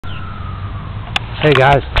Hey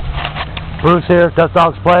guys, Bruce here, Dust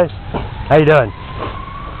Dog's Place. How you doing?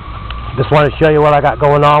 Just wanted to show you what I got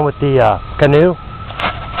going on with the canoe.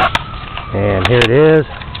 And here it is.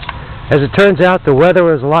 As it turns out, the weather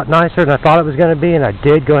was a lot nicer than I thought it was going to be, and I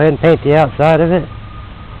did go ahead and paint the outside of it.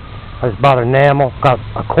 I just bought enamel, got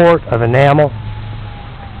a quart of enamel.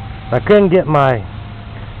 I couldn't get my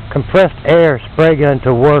compressed air spray gun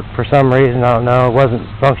to work for some reason. I don't know, it wasn't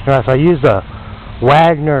functioning. So I used a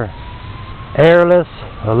Wagner airless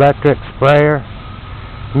electric sprayer,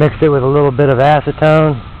 mixed it with a little bit of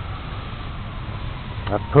acetone.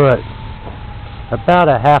 I put about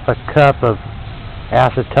a half a cup of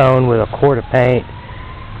acetone with a quart of paint,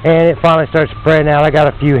 and it finally started spraying out. I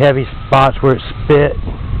got a few heavy spots where it spit,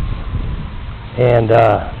 and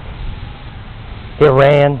it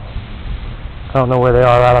ran. I don't know where they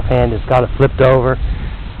are right offhand. Just got it flipped over,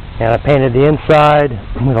 and I painted the inside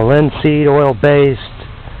with a linseed oil-based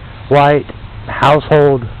white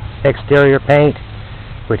household exterior paint,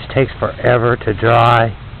 which takes forever to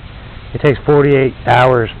dry. It takes 48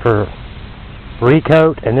 hours per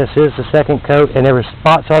recoat, and this is the second coat, and there were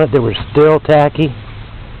spots on it that were still tacky.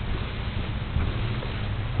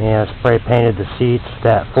 And I spray painted the seats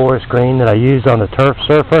that forest green that I used on the turf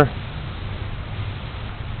surfer.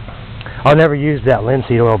 I'll never use that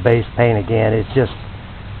linseed oil based paint again. It's just,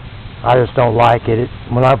 I just don't like it.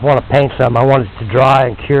 When I want to paint something, I want it to dry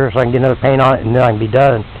and cure so I can get another paint on it and then I can be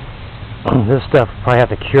done. This stuff will probably have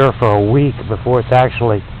to cure for a week before it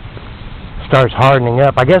actually starts hardening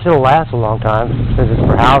up. I guess it'll last a long time since it's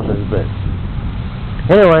for houses, but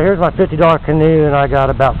anyway, here's my $50 canoe, and I got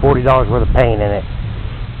about $40 worth of paint in it.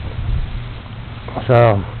 So,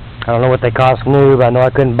 I don't know what they cost new, but I know I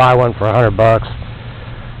couldn't buy one for $100.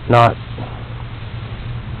 Not,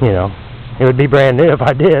 you know, it would be brand new if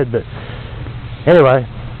I did, but anyway,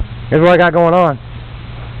 here's what I got going on,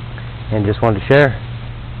 and just wanted to share.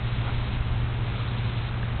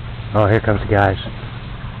 Oh, here comes the guys.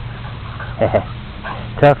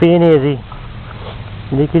 Tuffy and Izzy.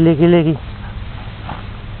 Licky, licky, licky.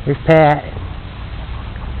 Here's Pat.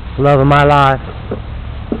 Love of my life.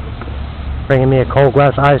 Bringing me a cold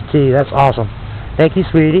glass of iced tea. That's awesome. Thank you,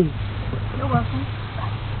 sweetie. You're welcome.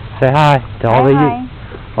 Say hi to all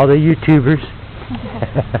the YouTubers.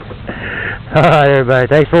 Alright, everybody.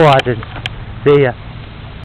 Thanks for watching. See ya.